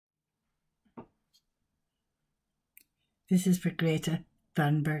This is for GRETA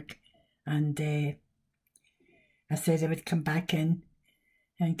THURNBURG, and I said I would come back in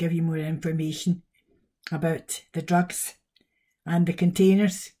and give you more information about the drugs and the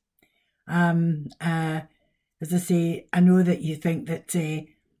containers. As I say, I know that you think that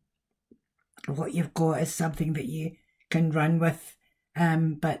what you've got is something that you can run with,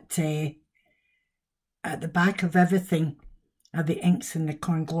 but at the back of everything are the inks and the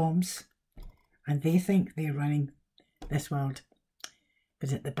CONGLOMS, and they think they're running this world,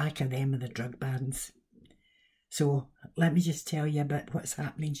 but at the back of them are the drug barons. So let me just tell you about what's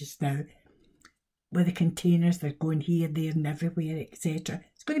happening just now with the containers. They're going here, there and everywhere, etc.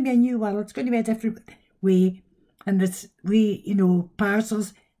 It's going to be a new world. It's going to be a different way. And this,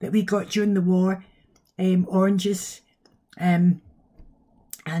 parcels that we got during the war, oranges, and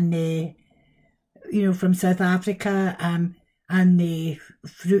from South Africa, and the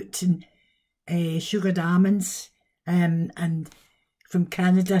fruit and sugared almonds, and from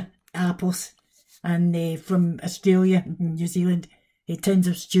Canada, apples, and from Australia and New Zealand, tins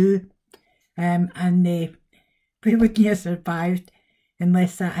of stew, and we wouldn't have survived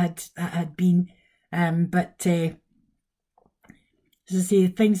unless that had been, but as I say,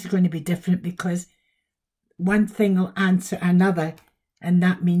 things are going to be different, because one thing will answer another, and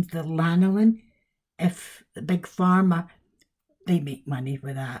that means the lanolin. If the big pharma, they make money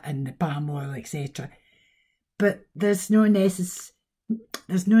with that, and the palm oil, etc. But there's no necessity,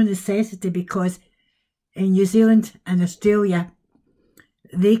 because in New Zealand and Australia,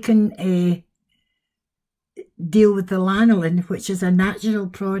 they can deal with the lanolin, which is a natural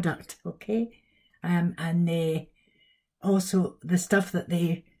product, okay? And also the stuff that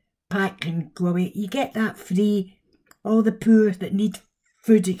they pack and go away, you get that free. All the poor that need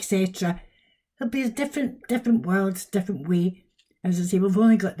food, etc. It'll be a different world, different way. As I say, we've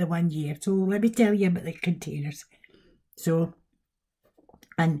only got the 1 year, so let me tell you about the containers. So,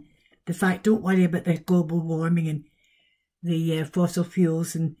 and the fact, don't worry about the global warming and the fossil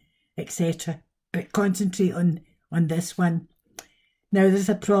fuels and etc. But concentrate on this one. Now, there's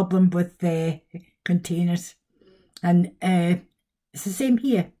a problem with the containers, and it's the same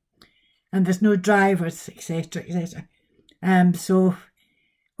here. And there's no drivers, etc., etc. So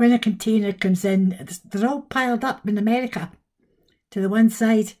when a container comes in, they're all piled up in America to the one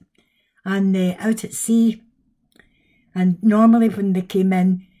side, and out at sea. And normally when they came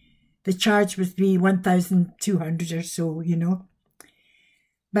in, the charge would be 1,200 or so,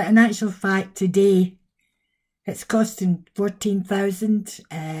 But in actual fact, today, it's costing 14,000.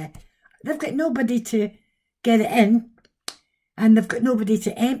 They've got nobody to get it in, and they've got nobody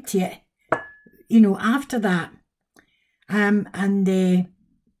to empty it, after that. And the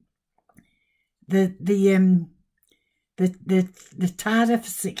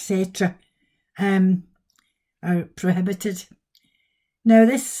tariffs, etc., are prohibited. Now,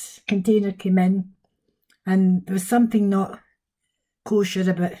 this container came in, and there was something not kosher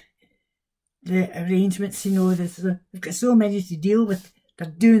about the arrangements. They've got so many to deal with. They're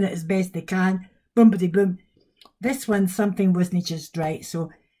doing it as best they can. Boom-bitty boom. This one, something wasn't just right.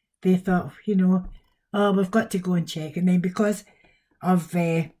 So they thought, oh, we've got to go and check. And then because of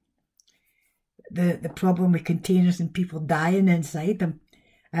the problem with containers and people dying inside them,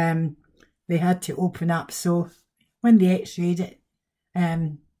 they had to open up. So when they x-rayed it,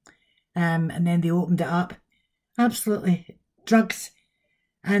 and then they opened it up, absolutely drugs,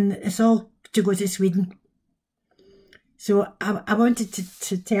 and it's all to go to Sweden. So I wanted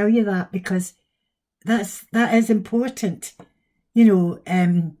to tell you that, because that is important.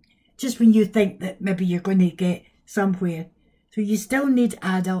 Just when you think that maybe you're going to get somewhere, so you still need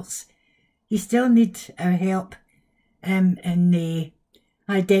adults. You still need our help in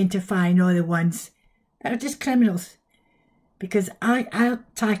identifying all the ones that are just criminals, because I'll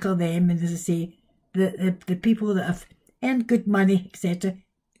tackle them. And as I say, the people that have earned good money, etc.,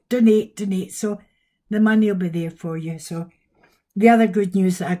 donate, so the money will be there for you. So the other good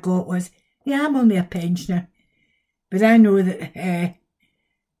news that I got was, yeah, I'm only a pensioner, but I know that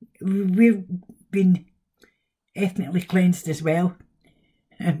we've been ethnically cleansed as well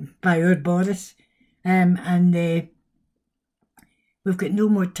by our Boris, and we've got no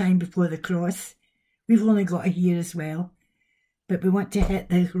more time before the cross. We've only got a year as well, but we want to hit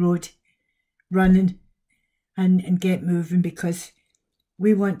the road running and get moving, because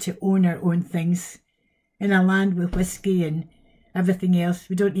we want to own our own things in a land with whiskey and everything else.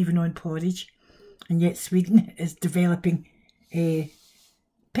 We don't even own porridge, and yet Sweden is developing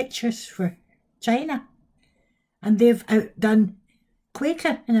pictures for China, and they've outdone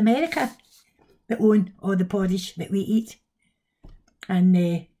Quaker in America that own all the porridge that we eat. And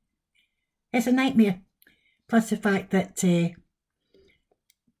it's a nightmare. plus the fact that today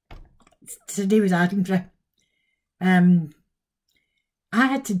was Edinburgh. I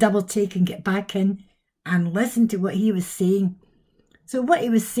had to double take and get back in and listen to what he was saying. So what he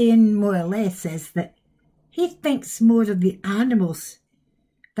was saying more or less is that he thinks more of the animals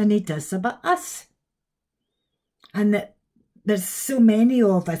than he does about us. And that there's so many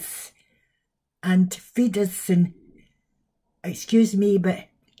of us, and to feed us, and excuse me, but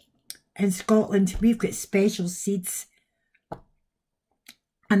in Scotland we've got special seeds,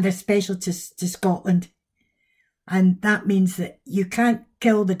 and they're special to Scotland, and that means that you can't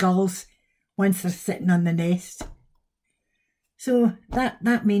kill the gulls once they're sitting on the nest. So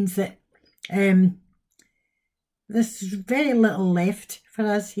that means that there's very little left for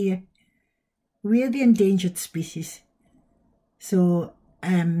us here. We're the endangered species. So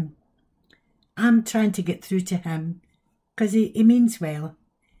I'm trying to get through to him, because he means well.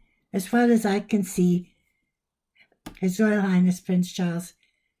 As far as I can see, His Royal Highness Prince Charles,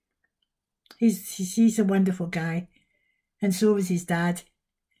 he's a wonderful guy, and so was his dad,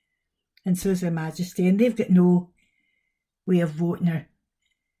 and so is Her Majesty, and they've got no way of voting her.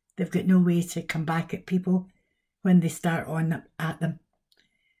 They've got no way to come back at people when they start on at them.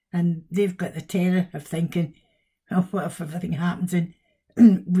 And they've got the terror of thinking, oh, what if everything happens and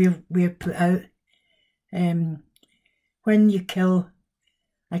we're put out? When you kill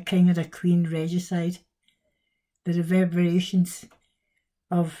a king or a queen regicide, the reverberations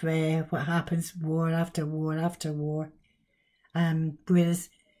of what happens war after war after war. Whereas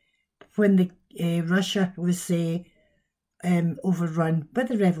when the Russia was overrun by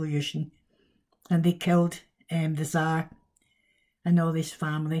the revolution, and they killed the Tsar and all his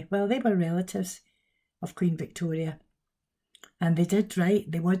family, well, they were relatives of Queen Victoria, and they did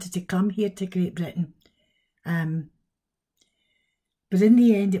right. They wanted to come here to Great Britain, but in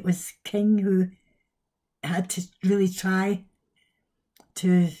the end it was King who had to really try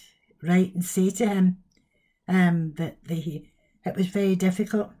to write and say to him that it was very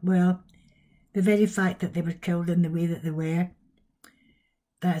difficult. Well, the very fact that they were killed in the way that they were,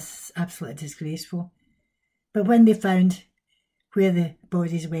 that's absolutely disgraceful. But when they found where the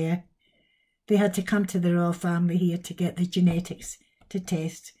bodies were, they had to come to the royal family here to get the genetics to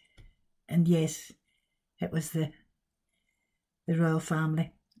test. And yes, it was the royal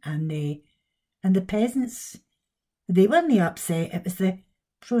family. And the peasants, they weren't upset. It was the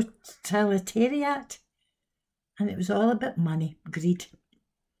proletariat. And it was all about money, greed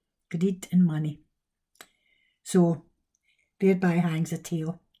and money. So thereby hangs a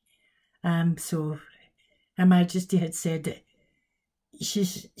tale. So Her Majesty had said that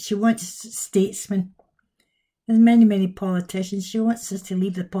she wants statesmen. There's many politicians. She wants us to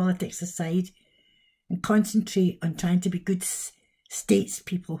leave the politics aside and concentrate on trying to be good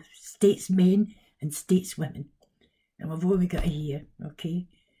statespeople, statesmen and stateswomen. And we've only got a year, okay?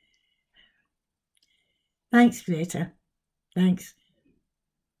 Thanks, Greta. Thanks.